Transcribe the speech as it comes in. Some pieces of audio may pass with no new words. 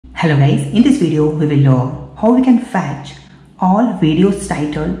Hello guys, in this video we will learn how we can fetch all videos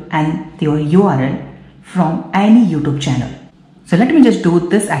title and their URL from any YouTube channel. So let me just do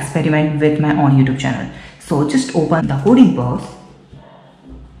this experiment with my own YouTube channel. So just open the coding box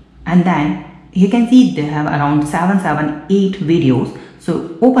and then you can see they have around 778 videos.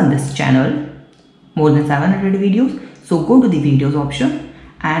 So open this channel, more than 700 videos. So go to the videos option,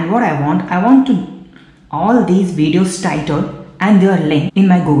 and what I want to all these videos title and their link in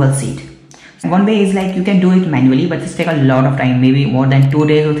my Google Sheet. One way is like you can do it manually, but it's take a lot of time, maybe more than 2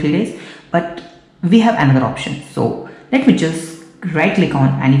 days or 3 days. But we have another option. So let me just right click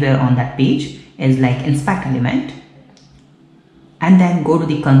on anywhere on that page, is like inspect element, and then go to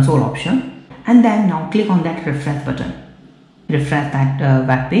the console option, and then now click on that refresh button. Refresh that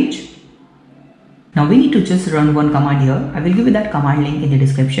web page. Now we need to just run one command here. I will give you that command link in the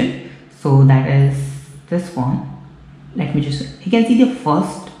description. So that is this one. Let me just, you can see the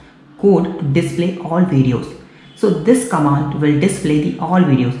first code to display all videos. So this command will display the all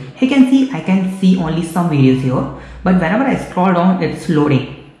videos. You can see I can see only some videos here, but whenever I scroll down it's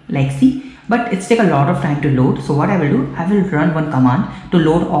loading, like see, but it's take a lot of time to load. So what I will do, I will run one command to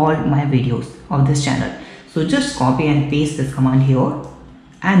load all my videos of this channel. So just copy and paste this command here,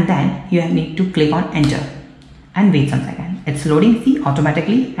 and then you need to click on enter and wait some second. It's loading, see,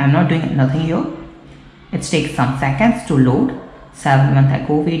 automatically. I'm not doing nothing here. It takes some seconds to load. 7 months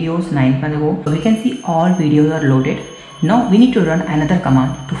ago videos, 9 months ago. So we can see all videos are loaded. Now we need to run another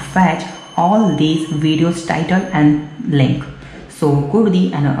command to fetch all these videos title and link. So go to the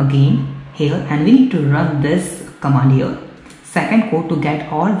again here, and we need to run this command here. Second code to get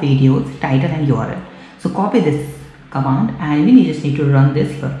all videos title and URL. So copy this command and we just need to run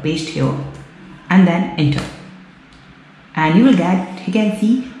this here, paste here, and then enter. And you will get, you can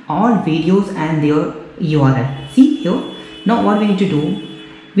see all videos and their URL. See here. Now what we need to do,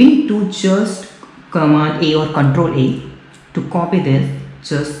 we need to just command A or control A to copy this.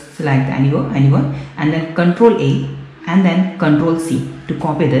 Just select anyone, and then control A and then control C to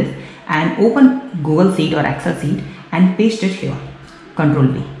copy this, and open Google Sheet or Excel sheet and paste it here. Control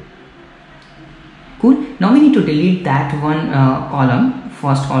V. Cool. Now we need to delete that one column,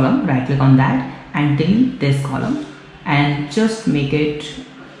 first column. Right click on that and delete this column and just make it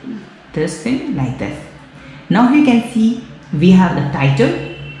this thing like this. Now you can see we have the title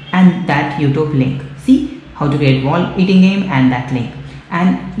and that YouTube link. See how to create wall eating game and that link.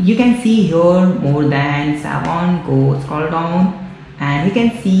 And you can see here more than 7, go scroll down, and you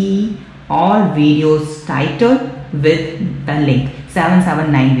can see all videos title with the link,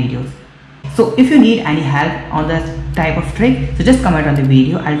 779 videos. So if you need any help on this type of trick, so just comment on the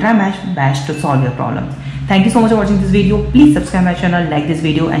video. I'll try my best to solve your problems. Thank you so much for watching this video. Please subscribe my channel, like this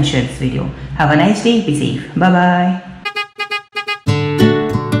video and share this video. Have a nice day. Be safe. Bye bye.